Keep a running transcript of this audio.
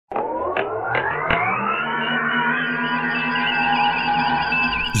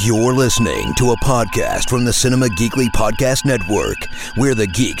You're listening to a podcast from the Cinema Geekly Podcast Network. We're the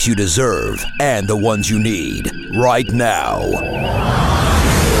geeks you deserve and the ones you need right now.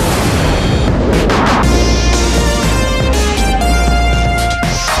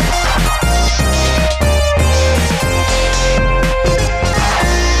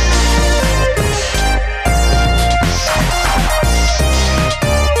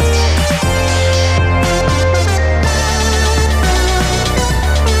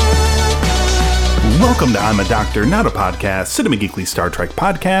 Welcome to I'm a Doctor, Not a Podcast, Cinema Geekly Star Trek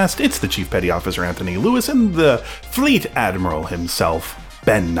podcast. It's the Chief Petty Officer Anthony Lewis and the Fleet Admiral himself,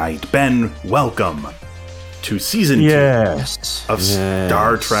 Ben Knight. Ben, welcome to Season 2 of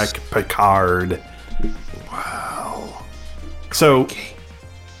Star Trek Picard. Wow. So,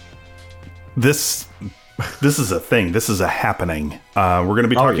 this is a thing. This is a happening. We're going to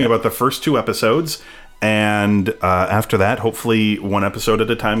be talking about the first 2 episodes, and after that, hopefully one episode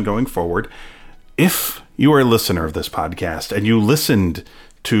at a time going forward. If you are a listener of this podcast and you listened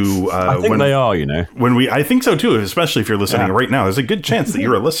to I think they are, you know. I think so too, especially if you're listening right now. There's a good chance that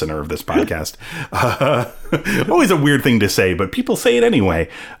you're a listener of this podcast. Always a weird thing to say, but people say it anyway.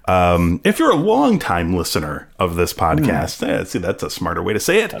 If you're a long-time listener of this podcast, see, that's a smarter way to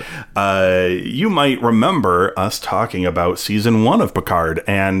say it. You might remember us talking about Season 1 of Picard,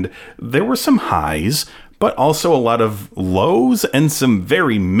 and there were some highs, but also a lot of lows and some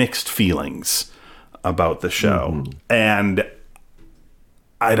very mixed feelings about the show. And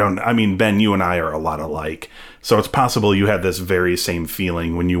Ben, you and I are a lot alike. So it's possible you had this very same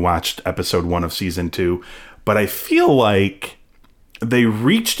feeling when you watched episode 1 of season 2. But I feel like they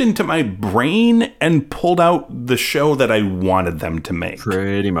reached into my brain and pulled out the show that I wanted them to make.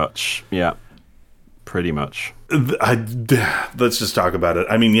 Pretty much. Yeah. Pretty much. Let's just talk about it.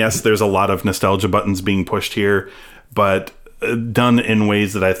 I mean, yes, there's a lot of nostalgia buttons being pushed here, but done in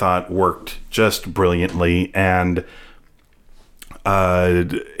ways that I thought worked just brilliantly. And in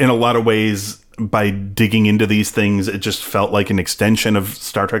a lot of ways, by digging into these things, it just felt like an extension of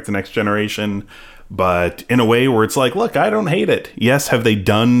Star Trek The Next Generation, but in a way where it's like, look, I don't hate it. Yes, have they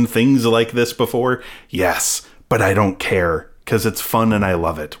done things like this before? Yes, but I don't care because it's fun and I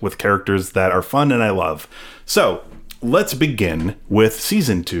love it with characters that are fun and I love. So let's begin with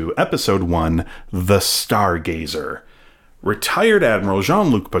Season 2, Episode 1, The Stargazer. Retired Admiral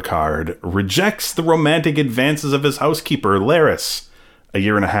Jean-Luc Picard rejects the romantic advances of his housekeeper, Laris, a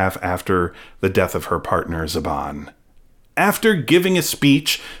year and a half after the death of her partner, Zhaban. After giving a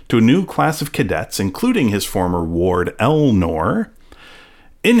speech to a new class of cadets, including his former ward, Elnor,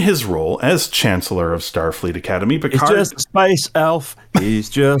 in his role as Chancellor of Starfleet Academy, Picard... He's just a space elf. He's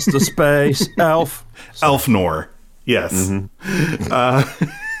just a space elf. Elfnor. Yes. Mm-hmm.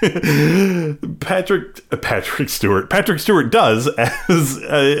 Patrick Stewart does, as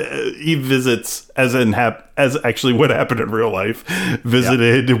he visits, as actually what happened in real life,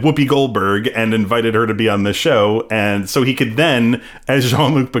 visited Whoopi Goldberg and invited her to be on the show, and so he could then, as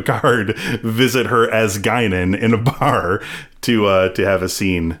Jean-Luc Picard, visit her as Guinan in a bar to have a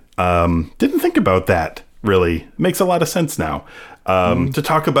scene. Didn't think about that, really. Makes a lot of sense now. To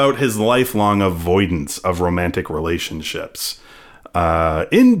talk about his lifelong avoidance of romantic relationships.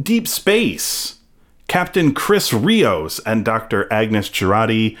 In deep space, Captain Chris Rios and Dr. Agnes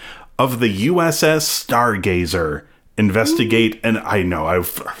Jurati of the USS Stargazer investigate, and I know,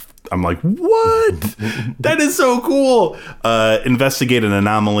 I'm like, what? That is so cool. Investigate an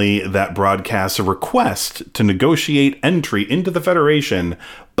anomaly that broadcasts a request to negotiate entry into the Federation,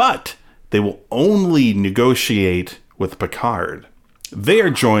 but they will only negotiate with Picard. They are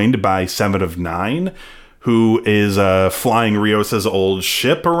joined by Seven of Nine, who is flying Rios' old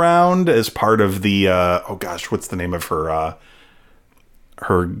ship around as part of the what's the name of her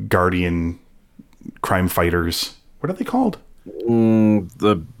Guardian crime fighters? What are they called? It's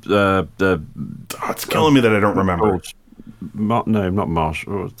killing me that I don't remember. Not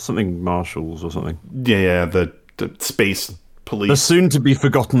Marshall. Something Marshals or something. Yeah, the space police. The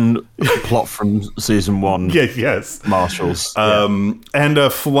soon-to-be-forgotten plot from season 1. Yes. Marshals. And a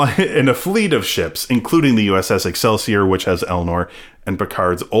fleet of ships, including the USS Excelsior, which has Elnor, and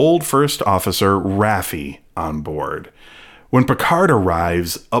Picard's old first officer, Raffi, on board. When Picard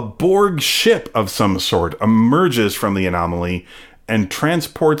arrives, a Borg ship of some sort emerges from the anomaly and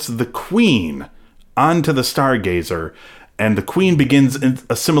transports the Queen onto the Stargazer, and the Queen begins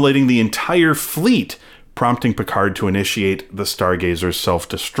assimilating the entire fleet, prompting Picard to initiate the Stargazer's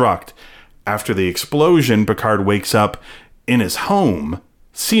self-destruct. After the explosion, Picard wakes up in his home,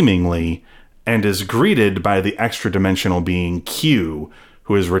 seemingly, and is greeted by the extra-dimensional being Q,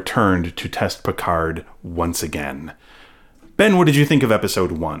 who has returned to test Picard once again. Ben, what did you think of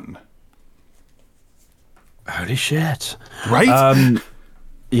episode 1? Holy shit. Right?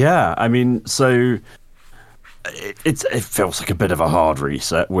 Yeah, I mean, so it feels like a bit of a hard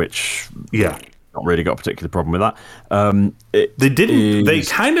reset, which not really got a particular problem with that. They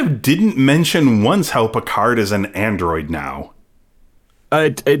kind of didn't mention once how Picard is an android now.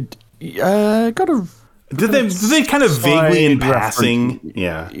 Got a. Did they kind of vaguely in passing?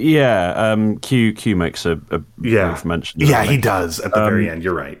 Yeah. Yeah. Q makes a brief mention. Yeah, he does at the very end.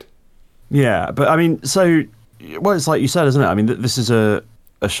 You're right. Yeah, but I mean, so well, it's like you said, isn't it? I mean, this is a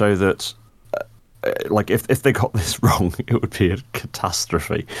show that, like, if they got this wrong, it would be a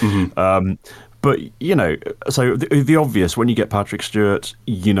catastrophe. But, you know, so the obvious, when you get Patrick Stewart,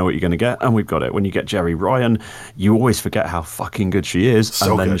 you know what you're going to get, and we've got it. When you get Jeri Ryan, you always forget how fucking good she is,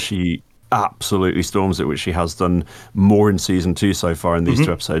 so and then good. she absolutely storms it, which she has done more in season 2 so far in these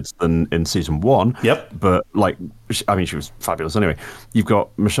 2 episodes than in season 1. Yep. But, like, I mean, she was fabulous anyway. You've got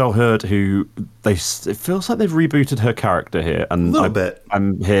Michelle Hurd, who it feels like they've rebooted her character here, and a little bit.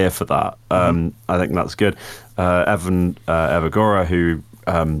 I'm here for that. I think that's good. Evan Evagora, who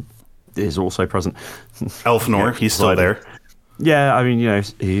is also present. Elfnor, he's still there. Yeah, I mean, you know,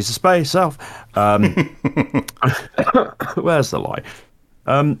 he's a space elf. Where's the lie?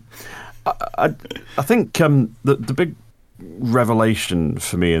 I think the big revelation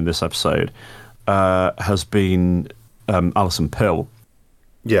for me in this episode has been Alison Pill.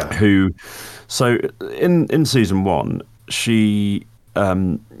 Yeah. Who, so in season 1, she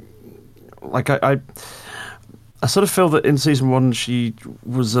like I sort of feel that in season 1 she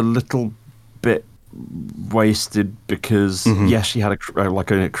was a little bit wasted because yes, she had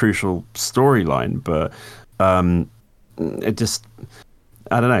a crucial storyline, but it just,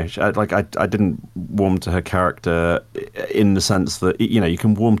 I don't know. I didn't warm to her character in the sense that, you know, you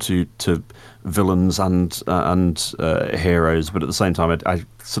can warm to villains and heroes, but at the same time, I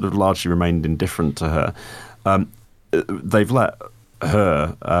sort of largely remained indifferent to her. They've let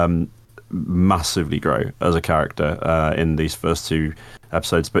her massively grow as a character in these first 2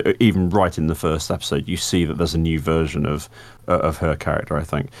 episodes, but even right in the first episode, you see that there's a new version of her character, I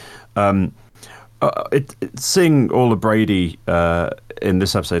think. Seeing Orla Brady in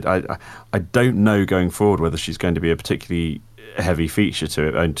this episode, I don't know going forward whether she's going to be a particularly heavy feature to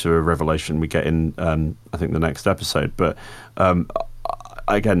it, and to a revelation we get in I think the next episode. But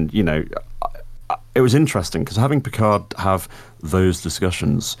again, you know, it was interesting because having Picard have those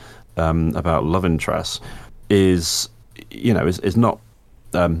discussions about love interests is not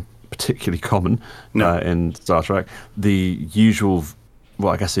particularly common in Star Trek. The usual,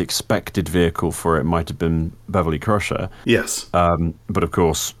 well, I guess the expected vehicle for it might have been Beverly Crusher. Yes. But of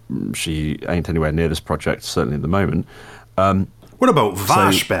course, she ain't anywhere near this project, certainly at the moment. What about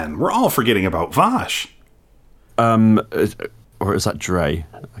Vash, Ben? We're all forgetting about Vash. Or is that Dre?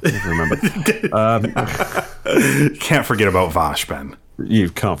 I can't even remember. Can't forget about Vash, Ben.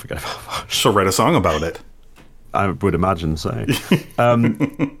 You can't forget about Vash. She'll write a song about it. I would imagine so.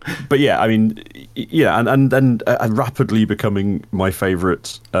 But yeah, I mean, yeah, and then rapidly becoming my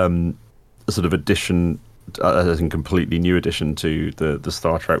favourite sort of addition, as in completely new addition to the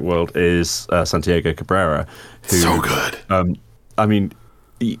Star Trek world is Santiago Cabrera. Who, so good. I mean,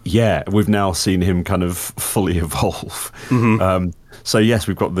 yeah, we've now seen him kind of fully evolve. So yes,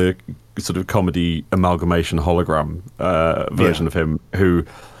 we've got the sort of comedy amalgamation hologram version of him who,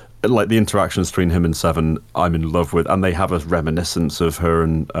 like, the interactions between him and Seven, I'm in love with, and they have a reminiscence of her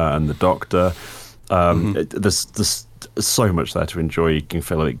and the Doctor. There's so much there to enjoy. You can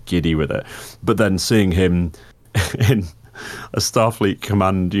feel like giddy with it. But then seeing him in a Starfleet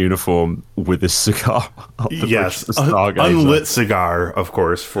command uniform with his cigar, yes, unlit cigar, of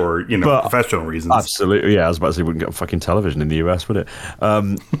course, for professional reasons. Absolutely, yeah. I was about to say, we wouldn't get fucking television in the US, would it?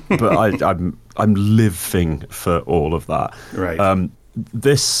 But I'm living for all of that. Right.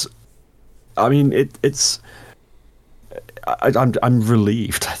 This, I mean, it's. I'm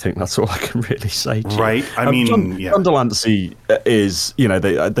relieved. I think that's all I can really say. Right. I mean, John Delancey is,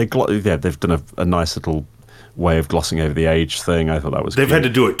 they've done a nice little way of glossing over the age thing. I thought that was. They've had to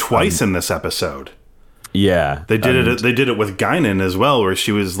do it twice in this episode. Yeah, they did it. They did it with Guinan as well, where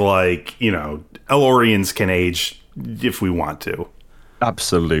she was like, El-Orians can age if we want to.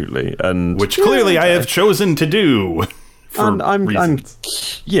 Absolutely, and which clearly I have chosen to do. I'm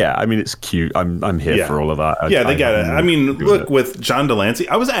yeah, I mean, it's cute. I'm here for all of that. They get it. I mean, look, with John Delancey,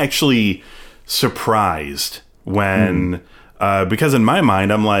 I was actually surprised when, because in my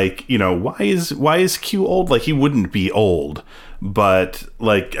mind, I'm like, why is Q old? Like, he wouldn't be old, but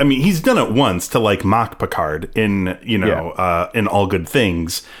like, I mean, he's done it once to like mock Picard in in All Good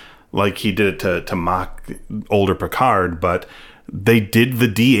Things. like he did it to mock older Picard, but they did the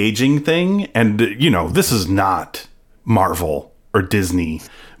de-aging thing, and this is not Marvel or Disney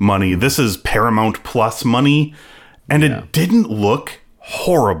money. This is Paramount Plus money, and it didn't look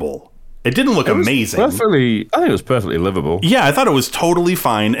horrible. It didn't look amazing. I think it was perfectly livable. Yeah, I thought it was totally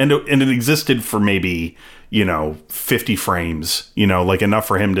fine, and it existed for maybe 50 frames, like enough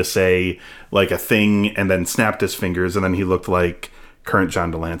for him to say like a thing and then snapped his fingers, and then he looked like current John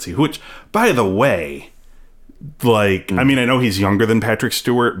Delancey, which, by the way, like, I mean, I know he's younger than Patrick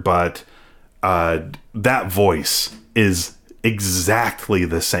Stewart, but that voice is exactly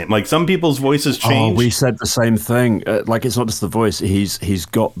the same. Like, some people's voices change. Oh, we said the same thing. Like, it's not just the voice. He's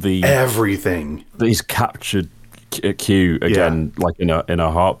got the everything. He's captured Q again, like in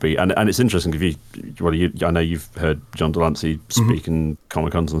a heartbeat. And it's interesting if I know you've heard John Delancey speak in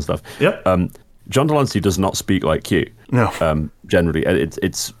Comic-Cons and stuff. Yep. John Delancey does not speak like Q. No. Generally,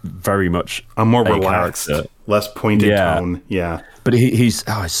 it's very much a more relaxed, character. Less pointed tone. Yeah. But he's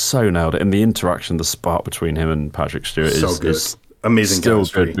so nailed it. And the interaction, the spark between him and Patrick Stewart is amazing. Still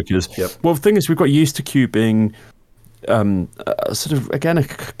chemistry. Good because well, the thing is, we've got used to Q being sort of again a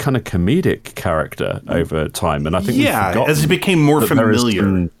kind of comedic character over time, and I think as he became more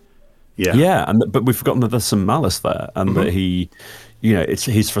familiar. But we've forgotten that there's some malice there, and that he.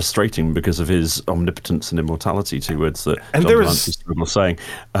 He's frustrating because of his omnipotence and immortality, two words that John Delancey was saying.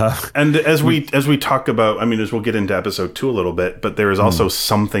 And as we talk about, I mean, as we'll get into episode 2 a little bit, but there is also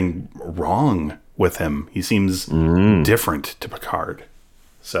something wrong with him. He seems different to Picard.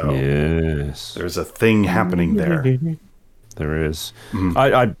 So there's a thing happening there. There is.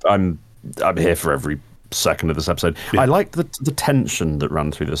 I'm here for every second of this episode. I like the tension that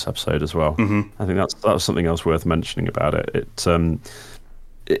ran through this episode as well. I think that was something else worth mentioning about it. It's odd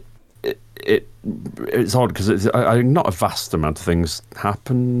because not a vast amount of things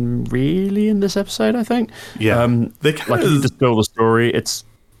happen really in this episode. I think. Yeah. If you just build the story, it's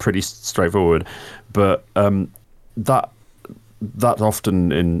pretty straightforward, but that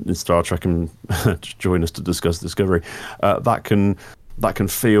often in Star Trek, and join us to discuss Discovery, that can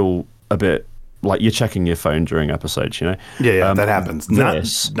feel a bit like you're checking your phone during episodes, that happens.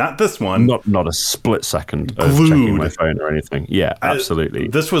 Not this one. Not a split second of checking my phone or anything. Yeah, absolutely.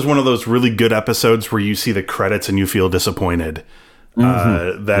 This was one of those really good episodes where you see the credits and you feel disappointed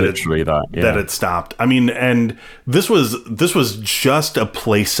that it stopped. I mean, and this was just a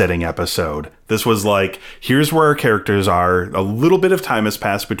place setting episode. This was like, here's where our characters are. A little bit of time has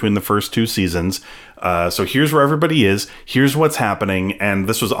passed between the first 2 seasons. So here's where everybody is. Here's what's happening. And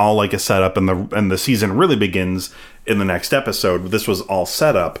this was all like a setup, and the season really begins in the next episode. This was all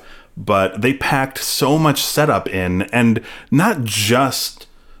set up, but they packed so much setup in, and not just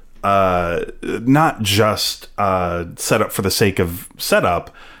setup for the sake of setup,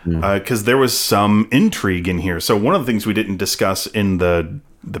 because there was some intrigue in here. So one of the things we didn't discuss in the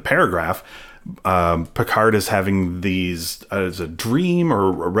paragraph, Picard is having these as a dream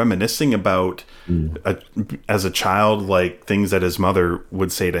or reminiscing about as a child, like things that his mother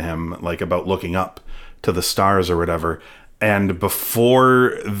would say to him, like about looking up to the stars or whatever. And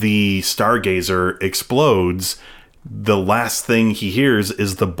before the stargazer explodes, the last thing he hears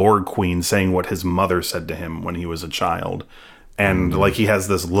is the Borg Queen saying what his mother said to him when he was a child. And like, he has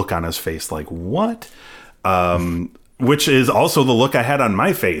this look on his face, like, what? Which is also the look I had on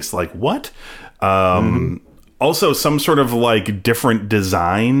my face. Like, what? Also, some sort of like different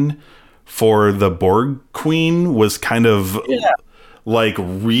design for the Borg Queen was kind of like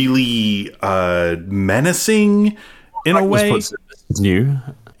really menacing in a way. It's new.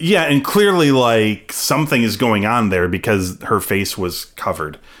 Yeah, and clearly, like, something is going on there because her face was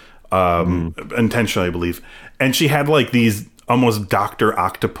covered, intentionally, I believe. And she had, like, these almost Dr.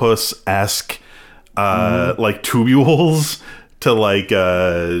 Octopus-esque, like, tubules to, like,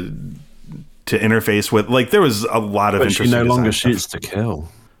 to interface with. Like, there was a lot of interesting But she no longer stuff. shoots to kill.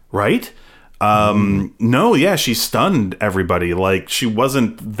 Right? No, yeah, she stunned everybody. Like, she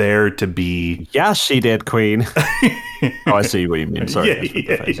wasn't there to be... Yeah, she did, Queen. Oh, I see what you mean. Sorry.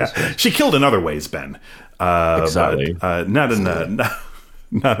 Yeah. She killed in other ways, Ben. Exactly. But, not in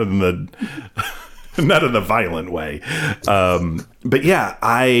the violent way. But yeah,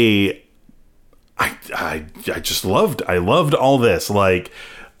 I just loved all this. Like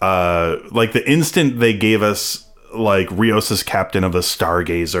the instant they gave us like Rios as captain of the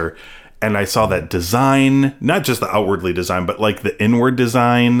Stargazer, and I saw that design, not just the outwardly design, but like the inward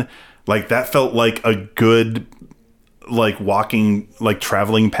design, like that felt like a good, like walking, like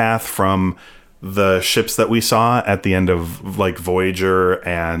traveling path from the ships that we saw at the end of like Voyager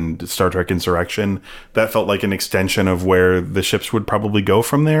and Star Trek Insurrection. That felt like an extension of where the ships would probably go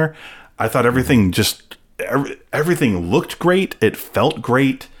from there. I thought everything looked great. It felt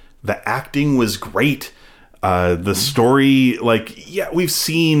great. The acting was great. The story, we've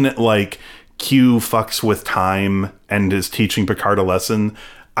seen like Q fucks with time and is teaching Picard a lesson.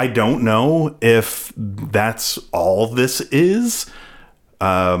 I don't know if that's all this is.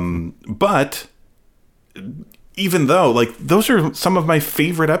 But even though, like, those are some of my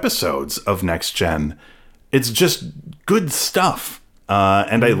favorite episodes of Next Gen, it's just good stuff.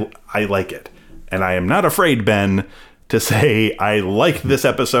 And I like it. And I am not afraid, Ben, to say I like this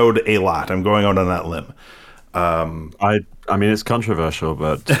episode a lot. I'm going out on that limb. I mean, it's controversial,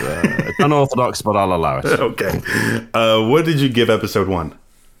 but it's unorthodox, but I'll allow it. Okay. What did you give episode 1?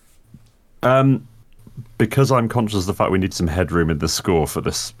 Because I'm conscious of the fact we need some headroom in the score for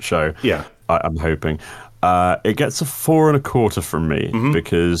this show. Yeah. I'm hoping. It gets a 4.25 from me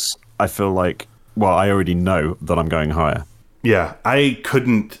because I feel like, well, I already know that I'm going higher. Yeah, I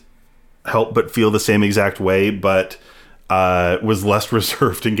couldn't help but feel the same exact way, but was less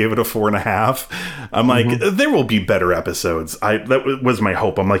reserved and gave it a 4.5. I'm like, there will be better episodes. That was my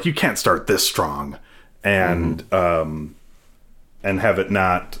hope. I'm like, you can't start this strong and have it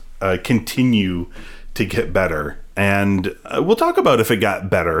not continue to get better. And we'll talk about if it got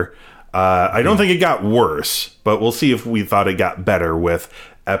better. I don't think it got worse, but we'll see if we thought it got better with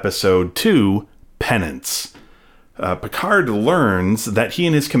episode 2, Penance. Picard learns that he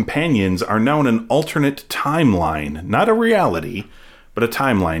and his companions are now in an alternate timeline, not a reality, but a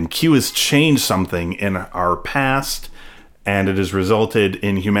timeline. Q has changed something in our past, and it has resulted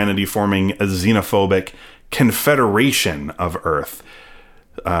in humanity forming a xenophobic confederation of Earth,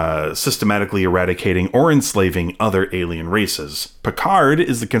 systematically eradicating or enslaving other alien races. Picard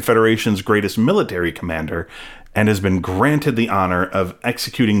is the Confederation's greatest military commander and has been granted the honor of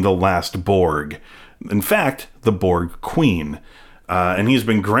executing the last Borg. In fact, the Borg Queen. And he's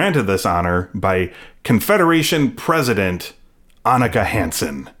been granted this honor by Confederation President Annika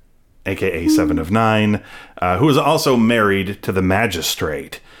Hansen, aka 7 of 9, who is also married to the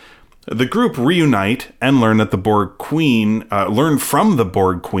Magistrate. The group reunite and learn that the Borg Queen learn from the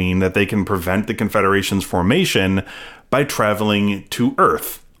Borg Queen that they can prevent the Confederation's formation by traveling to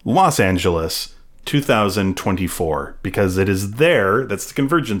Earth, Los Angeles, 2024, because it is there, that's the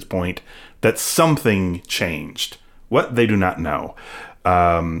convergence point, that something changed. What? They do not know.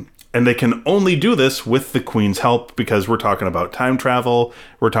 And they can only do this with the Queen's help, because we're talking about time travel,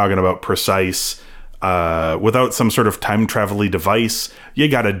 we're talking about precise, without some sort of time travel-y device, you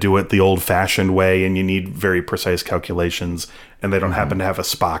got to do it the old-fashioned way, and you need very precise calculations, and they don't happen to have a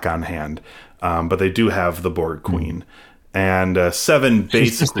Spock on hand. But they do have the Borg Queen. And 7 basically...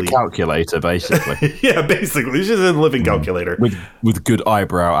 She's just a calculator, basically. Yeah, basically. She's a living calculator. With good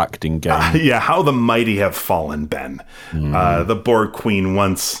eyebrow acting game. Yeah, how the mighty have fallen, Ben. The Borg Queen,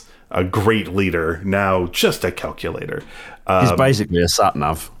 once a great leader, now just a calculator. He's basically a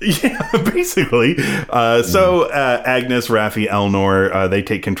sat-nav. Yeah, basically. So Agnes, Raffi, Elnor, they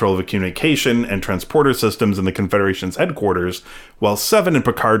take control of the communication and transporter systems in the Confederation's headquarters, while 7 and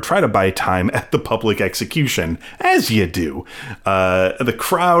Picard try to buy time at the public execution, as you do. The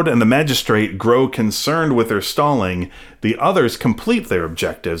crowd and the Magistrate grow concerned with their stalling. The others complete their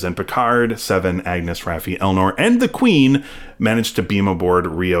objectives, and Picard, 7, Agnes, Raffi, Elnor, and the Queen manage to beam aboard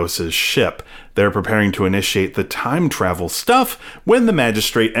Rios's ship. They're preparing to initiate the time travel stuff when the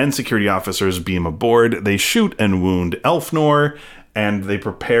Magistrate and security officers beam aboard. They shoot and wound Elfnor, and they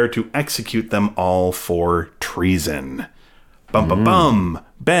prepare to execute them all for treason. Bum.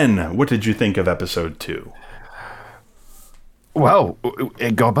 Ben, what did you think of episode 2? Well,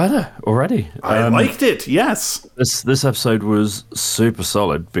 it got better already. I liked it, yes. This episode was super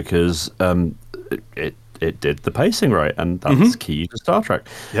solid because it did the pacing right, and that's key to Star Trek.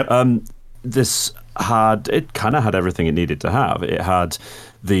 Yep. This kind of had everything it needed to have. It had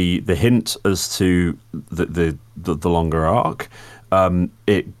the hint as to the longer arc.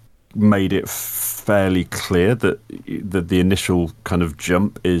 It made it fairly clear that the initial kind of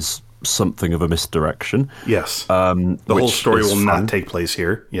jump is something of a misdirection. Yes. The whole story will not take place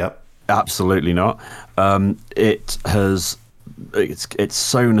here. Yep. Absolutely not. It's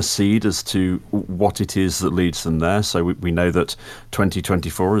sown a seed as to what it is that leads them there. So we know that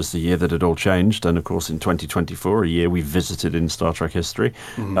 2024 is the year that it all changed. And of course, in 2024, a year we visited in Star Trek history,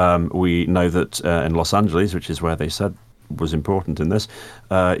 we know that in Los Angeles, which is where they said was important in this,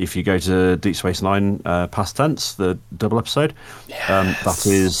 if you go to Deep Space Nine past tense, the double episode, that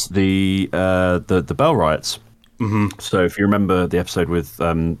is the Bell Riots. So if you remember the episode with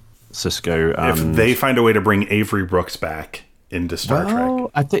Sisko. And, if they find a way to bring Avery Brooks back into Star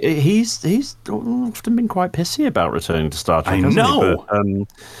Trek. I think he's often been quite pissy about returning to Star Trek. I know. But,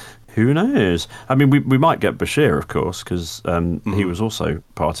 who knows? I mean, we might get Bashir, of course, because he was also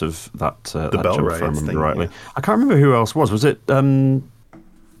part of that. The Bell jump, Riots if I remember thing, rightly. yeah. I can't remember who else was. Was it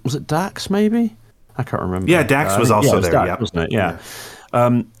Dax? Maybe I can't remember. Yeah, Dax was also it was there. Dax, wasn't it? Yeah. I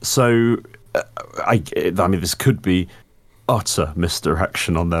mean, this could be utter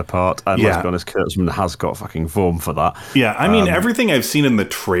misdirection on their part, and let's be honest, Kurtzman has got fucking form for that. Yeah, I mean, everything I've seen in the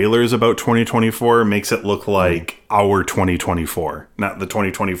trailers about 2024 makes it look like our 2024, not the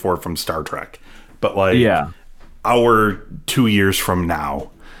 2024 from Star Trek, but like our 2 years from now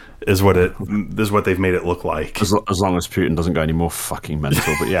is what they've made it look like. As long as Putin doesn't go any more fucking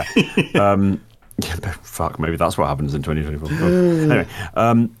mental, but yeah. Fuck, maybe that's what happens in 2024.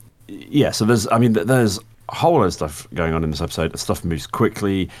 Anyway, so there's a whole lot of stuff going on in this episode. The stuff moves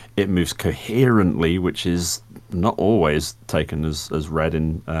quickly, it moves coherently, which is not always taken as read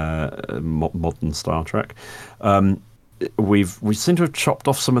in modern Star Trek. We seem to have chopped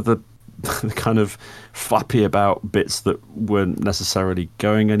off some of the kind of flappy about bits that weren't necessarily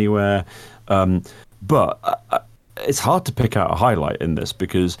going anywhere. But it's hard to pick out a highlight in this,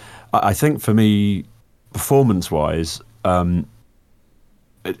 because I think for me, performance-wise,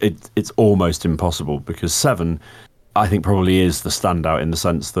 it's almost impossible, because Seven, I think, probably is the standout in the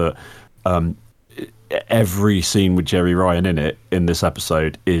sense that every scene with Jeri Ryan in it in this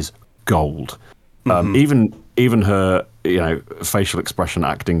episode is gold. Even her, facial expression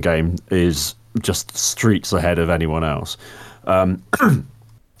acting game is just streets ahead of anyone else.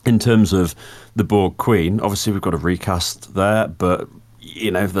 In terms of the Borg Queen, obviously we've got a recast there, but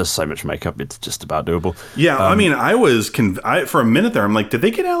there's so much makeup, it's just about doable. Yeah, I mean, I was for a minute there, I'm like, did they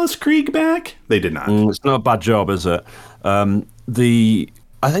get Alice Krieg back? They did not. It's not a bad job, is it? I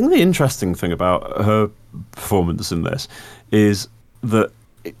think the interesting thing about her performance in this is that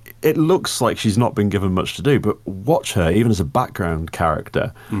it looks like she's not been given much to do, but watch her, even as a background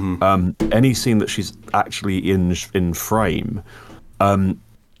character, any scene that she's actually in frame,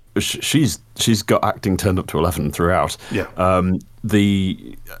 she's got acting turned up to 11 throughout. Yeah. And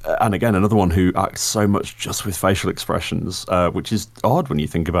again, another one who acts so much just with facial expressions, which is odd when you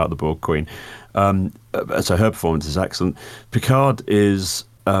think about the Borg Queen. So her performance is excellent. Picard is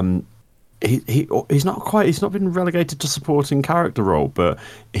he's not been relegated to supporting character role, but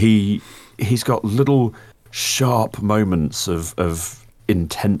he's got little sharp moments of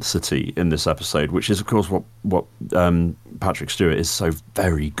intensity in this episode, which is of course what Patrick Stewart is so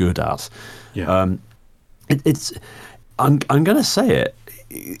very good at. I'm going to say it.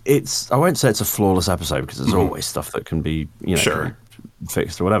 I won't say it's a flawless episode, because there's always stuff that can be sure,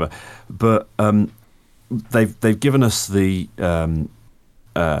 fixed or whatever. But they've given us the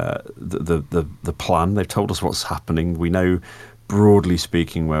plan. They've told us what's happening. We know, broadly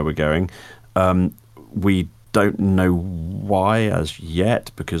speaking, where we're going. We don't know why as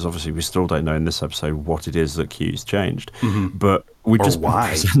yet, because obviously we still don't know in this episode what it is that Q's changed. But we've just been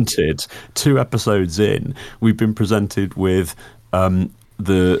presented 2 episodes in. We've been presented with a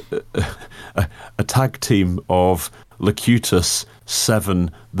tag team of Locutus,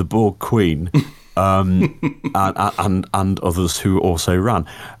 Seven, the Borg Queen, and others who also ran,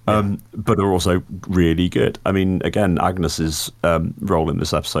 but are also really good. I mean, again, Agnes's role in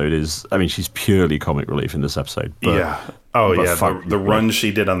this episode is, she's purely comic relief in this episode. But, the run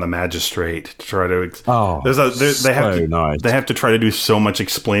she did on the Magistrate to try to nice. They have to try to do so much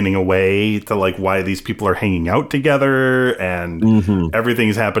explaining away to like why these people are hanging out together, and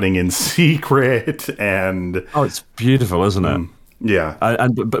everything's happening in secret, and it's beautiful, isn't it? Yeah,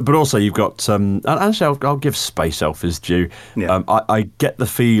 but also you've got and actually I'll give Space Elf his due. Yeah. I get the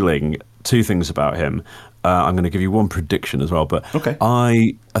feeling, 2 things about him. I'm going to give you one prediction as well, but okay.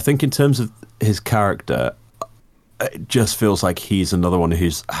 I think in terms of his character, it just feels like he's another one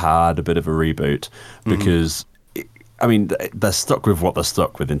who's had a bit of a reboot, because they're stuck with what they're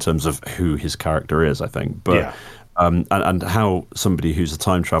stuck with in terms of who his character is, I think. But and how somebody who's a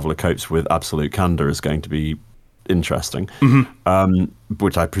time traveler copes with absolute candor is going to be interesting,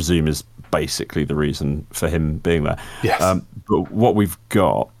 which I presume is basically the reason for him being there. Yes. But what we've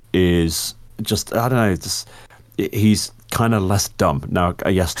got is just, I don't know, he's kind of less dumb now.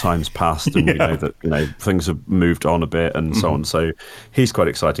 Yes, time's passed, and we know that things have moved on a bit, and so on. So he's quite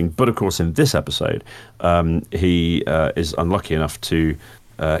exciting. But of course, in this episode, he is unlucky enough to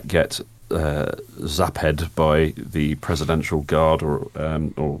get zaphead by the Presidential Guard, or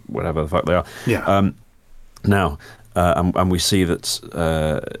whatever the fuck they are. Yeah. Now, and we see that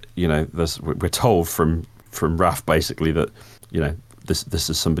we're told from Raf basically that this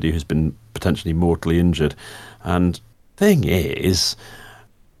is somebody who's been potentially mortally injured. And thing is,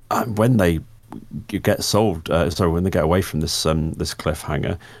 when they get when they get away from this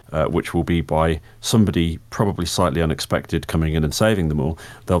cliffhanger, which will be by somebody probably slightly unexpected coming in and saving them all,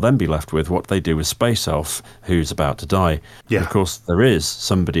 they'll then be left with what they do with Space Elf, who's about to die. Yeah. And of course, there is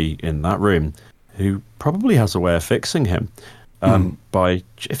somebody in that room who probably has a way of fixing him by,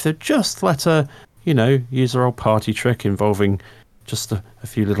 if they just let her, use her old party trick involving just a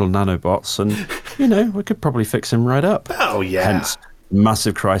few little nanobots, and we could probably fix him right up. Oh yeah. Hence,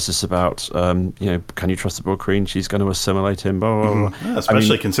 massive crisis about, can you trust the Borg Queen? She's going to assimilate him, blah, blah, blah. Yeah,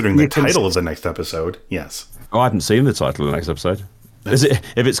 especially considering the title of the next episode. Yes. Oh, I haven't seen the title of the next episode.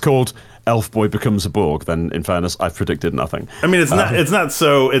 If it's called Elf Boy Becomes a Borg, then in fairness, I've predicted nothing. I mean, it's not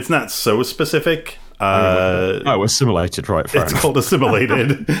so specific. Assimilated, right? Fair it's enough. called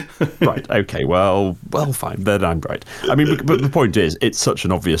assimilated. Right. Okay. Well, fine. Then I'm right. I mean, but the point is, it's such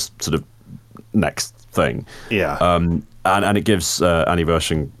an obvious sort of next thing. Yeah. And it gives Annie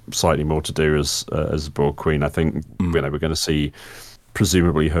Wersching slightly more to do as Borg Queen. I think we're going to see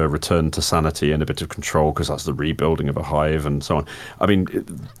presumably her return to sanity and a bit of control, because that's the rebuilding of a hive and so on. I mean,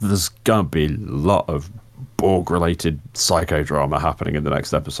 there's going to be a lot of Borg-related psychodrama happening in the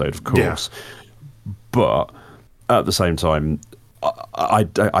next episode, of course. Yeah. But at the same time, I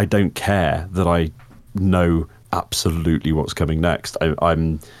don't care that I know absolutely what's coming next.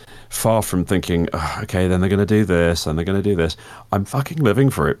 I'm far from thinking, okay, then they're going to do this and they're going to do this. I'm fucking living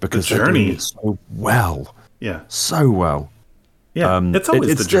for it because they're doing it so well. Yeah. So well. Yeah, it's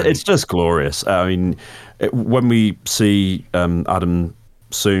always the journey. It's just glorious. I mean, when we see Adam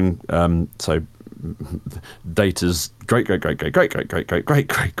soon, so Data's great, whatever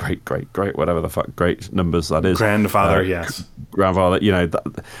the fuck, great numbers that is. Grandfather, yes. Grandfather,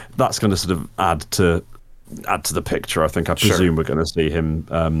 that's going to sort of add to the picture. I presume we're going to see him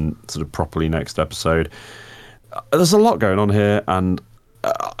sort of properly next episode. There's a lot going on here, and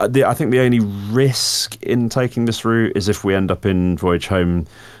I think the only risk in taking this route is if we end up in Voyage Home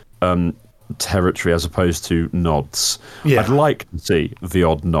territory as opposed to nods. Yeah. I'd like to see the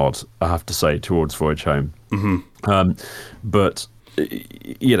odd nod, I have to say, towards Voyage Home. Mm-hmm. But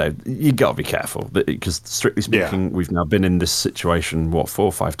you got to be careful, because strictly speaking, we've now been in this situation 4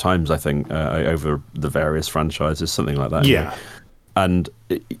 or 5 times, I think, over the various franchises, something like that. Yeah. And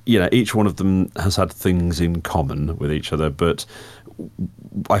each one of them has had things in common with each other, but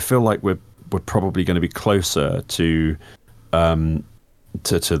I feel like we're probably going to be closer to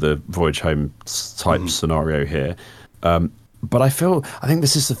the Voyage Home type scenario here. But I think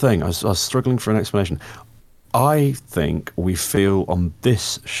this is the thing. I was struggling for an explanation. I think we feel on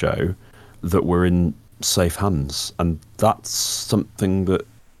this show that we're in safe hands, and that's something that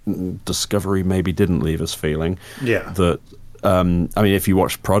Discovery maybe didn't leave us feeling. Yeah. That I mean, if you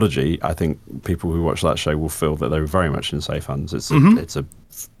watch Prodigy, I think people who watch that show will feel that they're very much in safe hands. It's a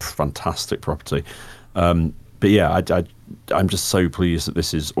fantastic property. But yeah, I'm just so pleased that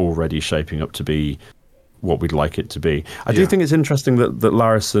this is already shaping up to be what we'd like it to be. I do think it's interesting that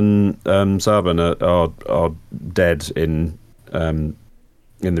Laris and Zarbon are dead in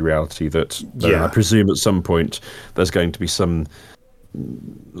the reality that I presume at some point there's going to be some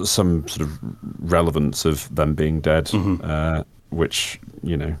sort of relevance of them being dead, which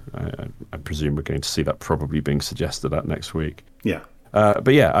I presume we're going to see that probably being suggested at next week. Yeah.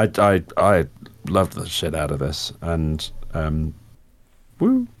 But yeah, I loved the shit out of this, and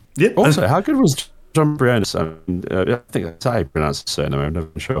woo. Yeah. Also, how good was John Briones? I think that's how you pronounce his surname. I'm not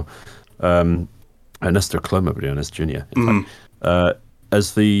sure. Ernesto Cloma Briones Jr.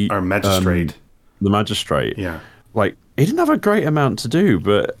 As our magistrate, the magistrate. Yeah. Like, he didn't have a great amount to do,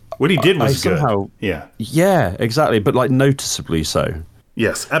 but what he did was good. Yeah, exactly. But like noticeably so.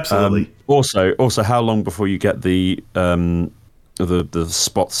 Yes, absolutely. Also, how long before you get the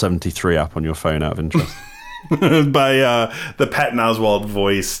Spot 73 app on your phone, out of interest? By the Patton Oswalt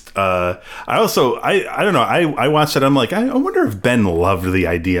voiced. I don't know. I watched it. I'm like, I wonder if Ben loved the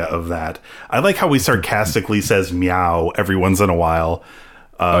idea of that. I like how he sarcastically says meow every once in a while.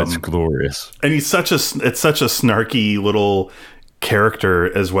 It's glorious. And it's such a snarky little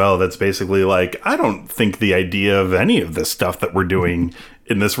character as well. That's basically like, I don't think the idea of any of this stuff that we're doing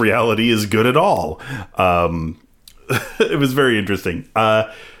in this reality is good at all. It was very interesting.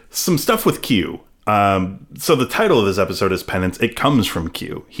 Some stuff with Q. So the title of this episode is Penance. It comes from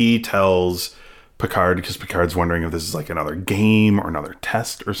Q. He tells Picard, because Picard's wondering if this is like another game or another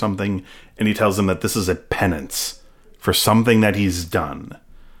test or something. And he tells him that this is a penance for something that he's done.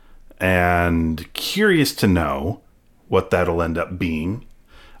 And curious to know what that'll end up being.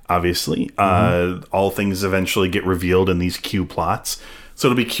 obviously. All things eventually get revealed in these Q plots. So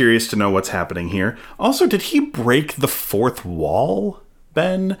it'll be curious to know what's happening here. Also, did he break the fourth wall,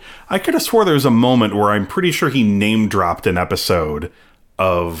 Ben? I could have swore there was a moment where I'm pretty sure he name dropped an episode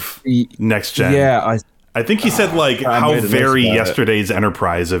of Next Gen. Yeah, I think he said, like, how very yesterday's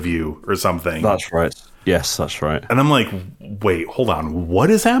Enterprise of you or something. That's right. Yes, that's right. And I'm like, wait, hold on. What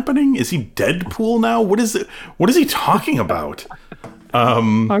is happening? Is he Deadpool now? What is it? What is he talking about?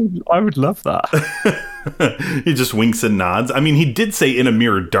 I would love that. He just winks and nods. I mean, he did say in a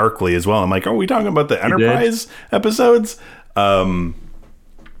mirror darkly as well. I'm like, are we talking about the Enterprise episodes? So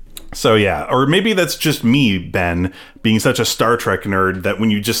yeah, or maybe that's just me, Ben, being such a Star Trek nerd that when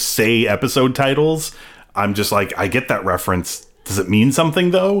you just say episode titles, I'm just like, I get that reference. Does it mean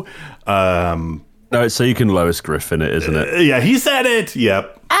something though? No, it's so you can Lois Griffin it, isn't it? Yeah, he said it.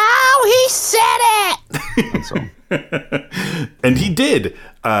 Yep. Oh, he said it. That's all. And he did.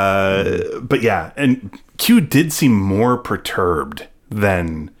 But yeah, and Q did seem more perturbed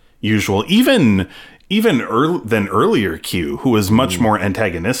than usual, even than earlier Q, who was much more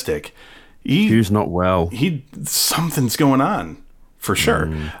antagonistic. Q's not well. Something's going on for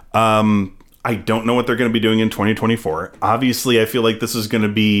sure. I don't know what they're going to be doing in 2024. Obviously, I feel like this is going to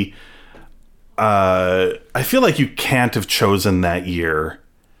be. I feel like you can't have chosen that year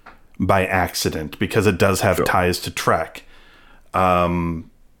by accident because it does have ties to Trek.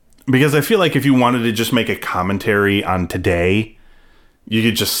 Because I feel like if you wanted to just make a commentary on today, you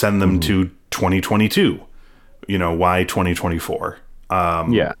could just send them to 2022. You know, why 2024?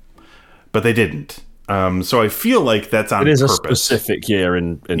 Yeah. But they didn't. So I feel like that's on purpose. It is a specific year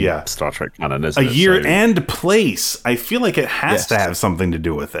in Star Trek canon, isn't it? A year and place. I feel like it has to have something to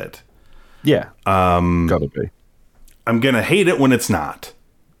do with it. Yeah. Gotta be. I'm going to hate it when it's not.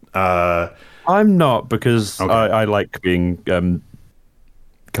 I'm not, because I like being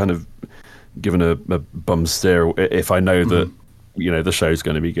kind of given a bum steer if I know that the show's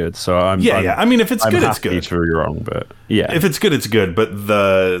going to be good. So I'm I mean, if it's good, it's good. I'm happy to be wrong, but yeah, if it's good, it's good. But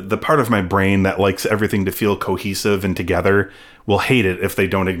the part of my brain that likes everything to feel cohesive and together will hate it if they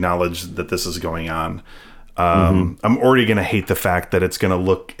don't acknowledge that this is going on. I'm already going to hate the fact that it's going to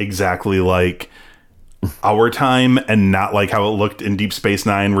look exactly like our time and not like how it looked in Deep Space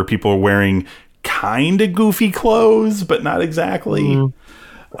Nine, where people are wearing kind of goofy clothes, but not exactly.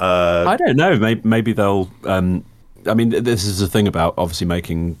 I don't know. Maybe they'll. I mean, this is the thing about obviously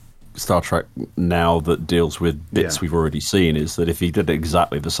making Star Trek now that deals with bits we've already seen, is that if he did it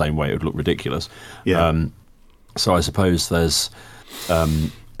exactly the same way, it would look ridiculous. Yeah. So I suppose there's.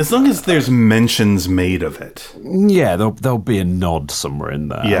 As long as there's mentions made of it. Yeah, there'll be a nod somewhere in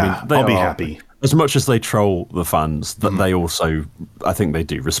there. Yeah, I'll be happy. As much as they troll the fans, that they also, I think they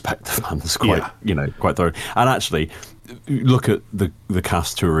do respect the fans quite thoroughly. And actually, look at the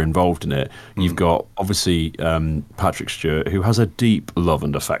cast who are involved in it. You've got obviously Patrick Stewart, who has a deep love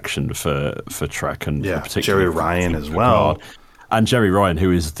and affection for Trek, and particularly Jerry Ryan as well. And Jerry Ryan,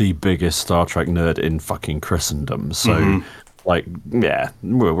 who is the biggest Star Trek nerd in fucking Christendom. So,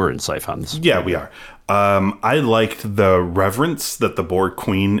 we're in safe hands. Yeah, we are. I liked the reverence that the Borg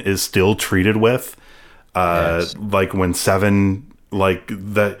Queen is still treated with. Like when Seven, both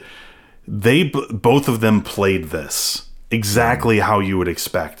of them played this exactly how you would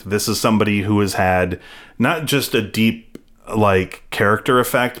expect. This is somebody who has had not just a deep character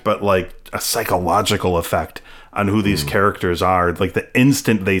effect, but a psychological effect on who these characters are. Like the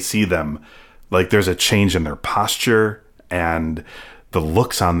instant they see them, there's a change in their posture and the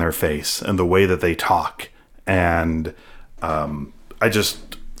looks on their face and the way that they talk. And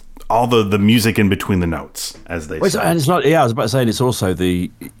all the music in between the notes, as they say. And it's not, I was about to say, it's also the,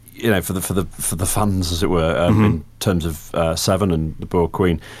 for the fans, as it were, in terms of Seven and the Borg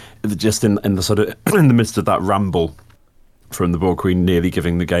Queen, just in the sort of, in the midst of that ramble from the Borg Queen nearly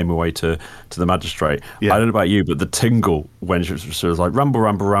giving the game away to the magistrate. Yeah. I don't know about you, but the tingle when she was like, ramble,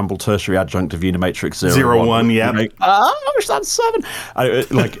 ramble, ramble, tertiary adjunct of Unimatrix 01. Yeah. Like, I wish that's 7.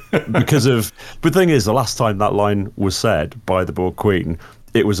 Because of, but the thing is, the last time that line was said by the Borg Queen,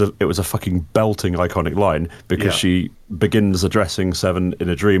 it was a fucking belting iconic line, because she begins addressing Seven in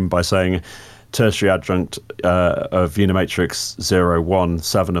a dream by saying, tertiary adjunct of Unimatrix 01,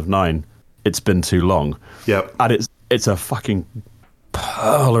 7 of 9. It's been too long. Yep. And it's a fucking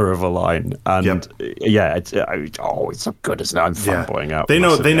perler of a line, and it's so good, isn't it? I'm fanboying out. They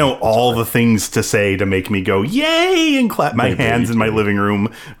know all the things to say to make me go yay and clap my hands in my living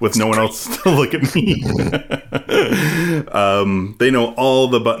room with no one else to look at me. They know all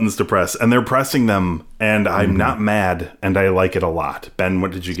the buttons to press, and they're pressing them, and I'm not mad, and I like it a lot. Ben,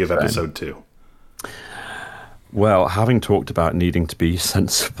 what did you give episode 2? Well, having talked about needing to be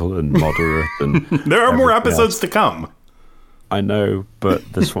sensible and moderate, and There are more everything episodes else, to come. I know, but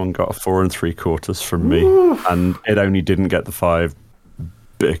this one got a 4 3/4 from me, and it only didn't get the 5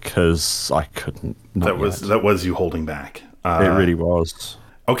 because I couldn't. That was you holding back. It really was.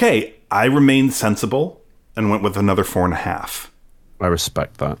 Okay, I remained sensible and went with another 4.5. I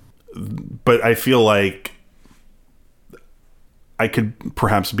respect that. But I feel like I could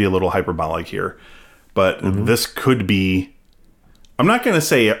perhaps be a little hyperbolic here. But this could be, I'm not going to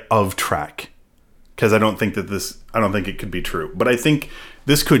say of Trek, because I don't think it could be true. But I think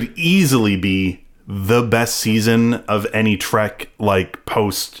this could easily be the best season of any Trek, like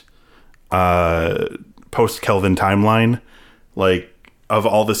post Kelvin timeline. Like, of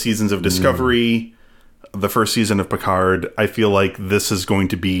all the seasons of Discovery, the first season of Picard, I feel like this is going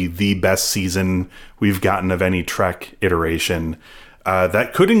to be the best season we've gotten of any Trek iteration.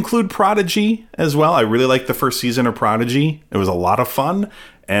 That could include Prodigy as well. I really liked the first season of Prodigy. It was a lot of fun,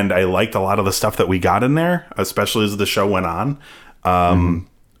 and I liked a lot of the stuff that we got in there, especially as the show went on.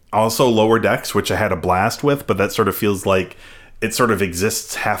 Also Lower Decks, which I had a blast with, but that sort of feels like it sort of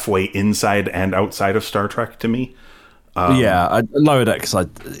exists halfway inside and outside of Star Trek to me. Lower Decks,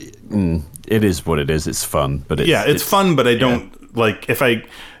 it is what it is. It's fun, but it's fun, but I don't like if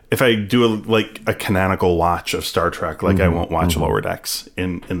I do a canonical watch of Star Trek, I won't watch Lower Decks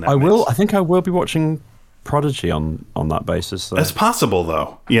in that. I will. I think I will be watching Prodigy on that basis. So. That's possible,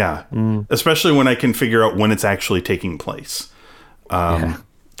 though. Yeah, especially when I can figure out when it's actually taking place.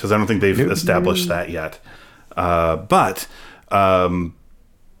 Because I don't think they've established that yet.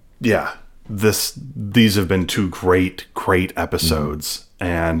 These have been 2 great episodes.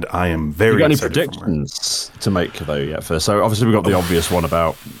 And I am very excited. You got any predictions to make though yet? So obviously we got the obvious one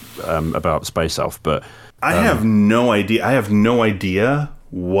about Space Elf, but I have no idea. I have no idea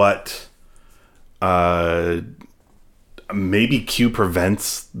what. Maybe Q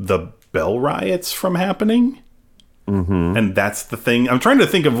prevents the Bell riots from happening, and that's the thing. I'm trying to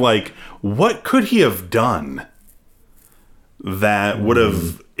think of what could he have done that would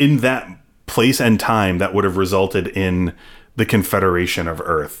have in that place and time that would have resulted in the Confederation of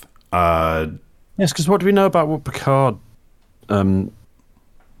Earth. Yes, because what do we know about what Picard...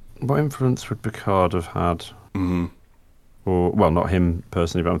 what influence would Picard have had? Or, well, not him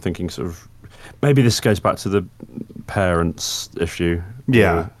personally, but I'm thinking sort of... Maybe this goes back to the parents issue.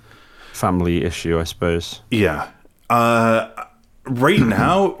 Yeah. Family issue, I suppose. Yeah. Right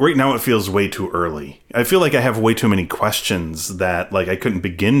now it feels way too early. I feel like I have way too many questions that I couldn't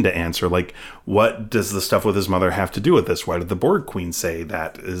begin to answer. What does the stuff with his mother have to do with this? Why did the Borg Queen say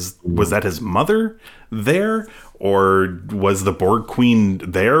that? Was that his mother there? Or was the Borg Queen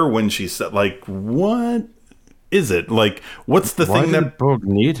there when she said, what is it? What's the thing that Borg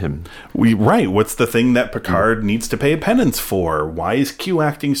need him? What's the thing that Picard needs to pay a penance for? Why is Q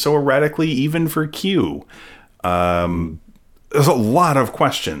acting so erratically even for Q? There's a lot of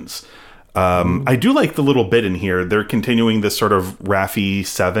questions. I do like the little bit in here. They're continuing this sort of Raffi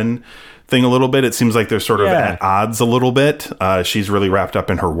 7 thing a little bit. It seems like they're sort of at odds a little bit. She's really wrapped up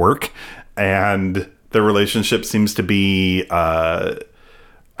in her work, and the relationship seems to be...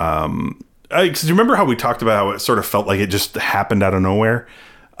 Because you remember how we talked about how it sort of felt like it just happened out of nowhere?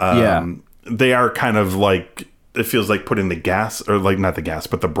 They are kind of it feels like putting the gas, or not the gas,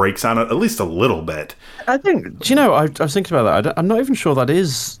 but the brakes on it at least a little bit. I think, do you know, I was thinking about that. I'm not even sure that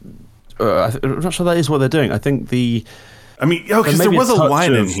is, I'm not sure that is what they're doing. I think because there was a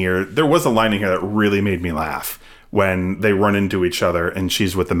line in here. There was a line in here that really made me laugh when they run into each other and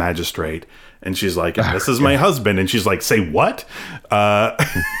she's with the magistrate and she's like, "This is my husband," and she's like, "Say what?" Hold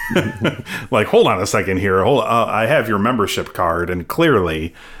on a second here. I have your membership card, and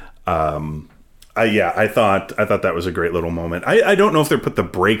clearly. I thought that was a great little moment. I don't know if they put the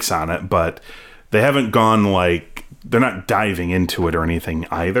brakes on it, but they haven't gone they're not diving into it or anything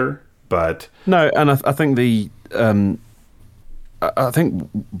either. But no, and I think I think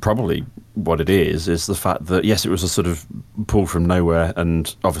probably what it is the fact that yes, it was a sort of pull from nowhere,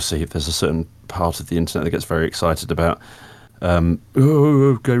 and obviously there's a certain part of the internet that gets very excited about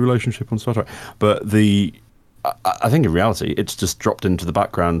gay relationship on Star Trek, but I think in reality it's just dropped into the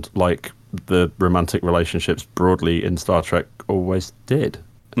background like the romantic relationships broadly in Star Trek always did.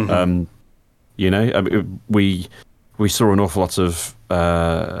 We saw an awful lot of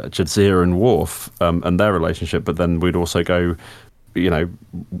Jadzia and Worf and their relationship, but then we'd also go,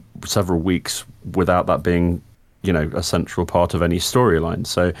 several weeks without that being, a central part of any storyline.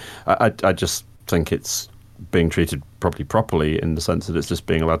 So I just think it's being treated properly in the sense that it's just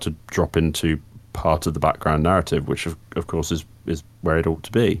being allowed to drop into part of the background narrative, which of course is where it ought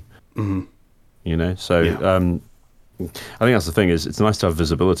to be. you know. So I think that's the thing, is it's nice to have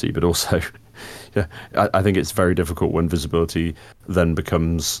visibility, but also I think it's very difficult when visibility then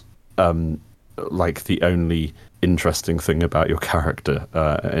becomes like the only interesting thing about your character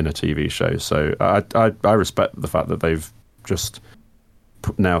in a TV show. So I respect the fact that they've just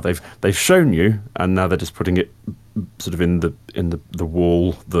they've shown you, and now they're just putting it sort of in the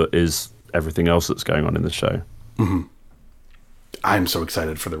wall that is everything else that's going on in the show. Mm-hmm. I'm so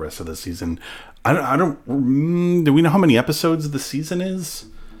excited for the rest of the season. I don't. Do we know how many episodes the season is?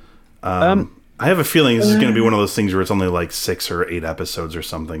 I have a feeling this is going to be one of those things where it's only like 6 or 8 episodes or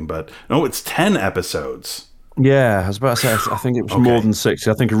something. But no, it's 10 episodes. Yeah, I was about to say, I think it was more than 6.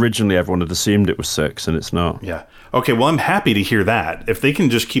 I think originally everyone had assumed it was 6, and it's not. Yeah. Okay, well, I'm happy to hear that. If they can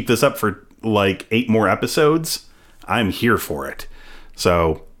just keep this up for like 8 more episodes, I'm here for it.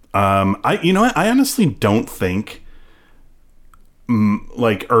 So, you know what? I honestly don't think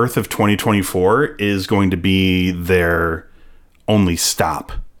like Earth of 2024 is going to be their only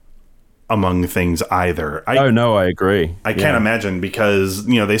stop among things either. I agree. I can't imagine, because,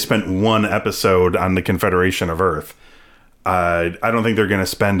 you know, they spent 1 episode on the Confederation of Earth. I don't think they're going to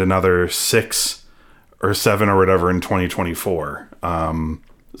spend another 6 or 7 or whatever in 2024.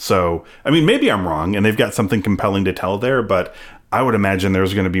 So, I mean, maybe I'm wrong and they've got something compelling to tell there, but I would imagine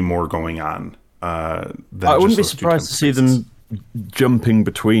there's going to be more going on. I wouldn't be surprised to see them jumping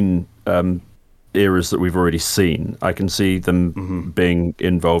between eras that we've already seen. I can see them being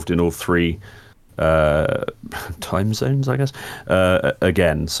involved in all 3 time zones, I guess,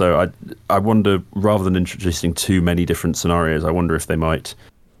 again. So I wonder, rather than introducing too many different scenarios, I wonder if they might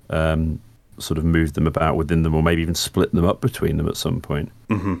sort of move them about within them, or maybe even split them up between them at some point.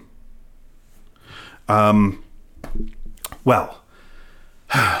 Mm-hmm. Well,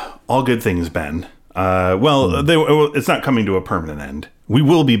 all good things, Ben. It's not coming to a permanent end. We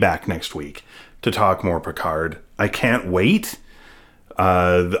will be back next week to talk more Picard. I can't wait.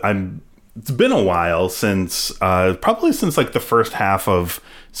 It's been a while since, probably since like the first half of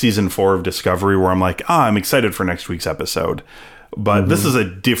season 4 of Discovery, where I'm like, I'm excited for next week's episode. But this is a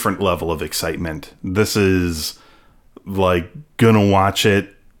different level of excitement. This is like gonna watch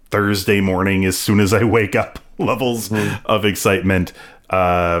it Thursday morning as soon as I wake up levels of excitement.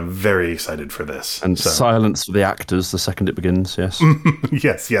 Very excited for this. And silence for the actors the second it begins, yes.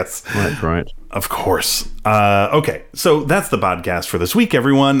 Yes. Right. Of course. Okay, so that's the podcast for this week,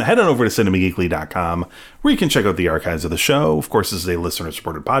 everyone. Head on over to cinemageekly.com, where you can check out the archives of the show. Of course, this is a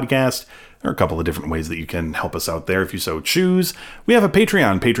listener-supported podcast. There are a couple of different ways that you can help us out there if you so choose. We have a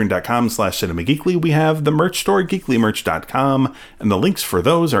Patreon, patreon.com/cinemageekly. We have the merch store, geeklymerch.com, and the links for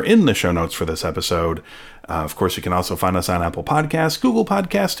those are in the show notes for this episode. Of course, you can also find us on Apple Podcasts, Google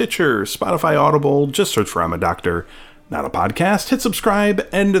Podcasts, Stitcher, Spotify, Audible. Just search for I'm a Doctor, Not a Podcast. Hit subscribe,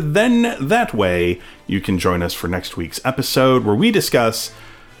 and then that way you can join us for next week's episode, where we discuss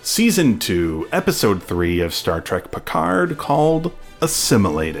Season 2, Episode 3 of Star Trek Picard, called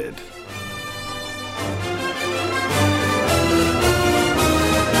Assimilated.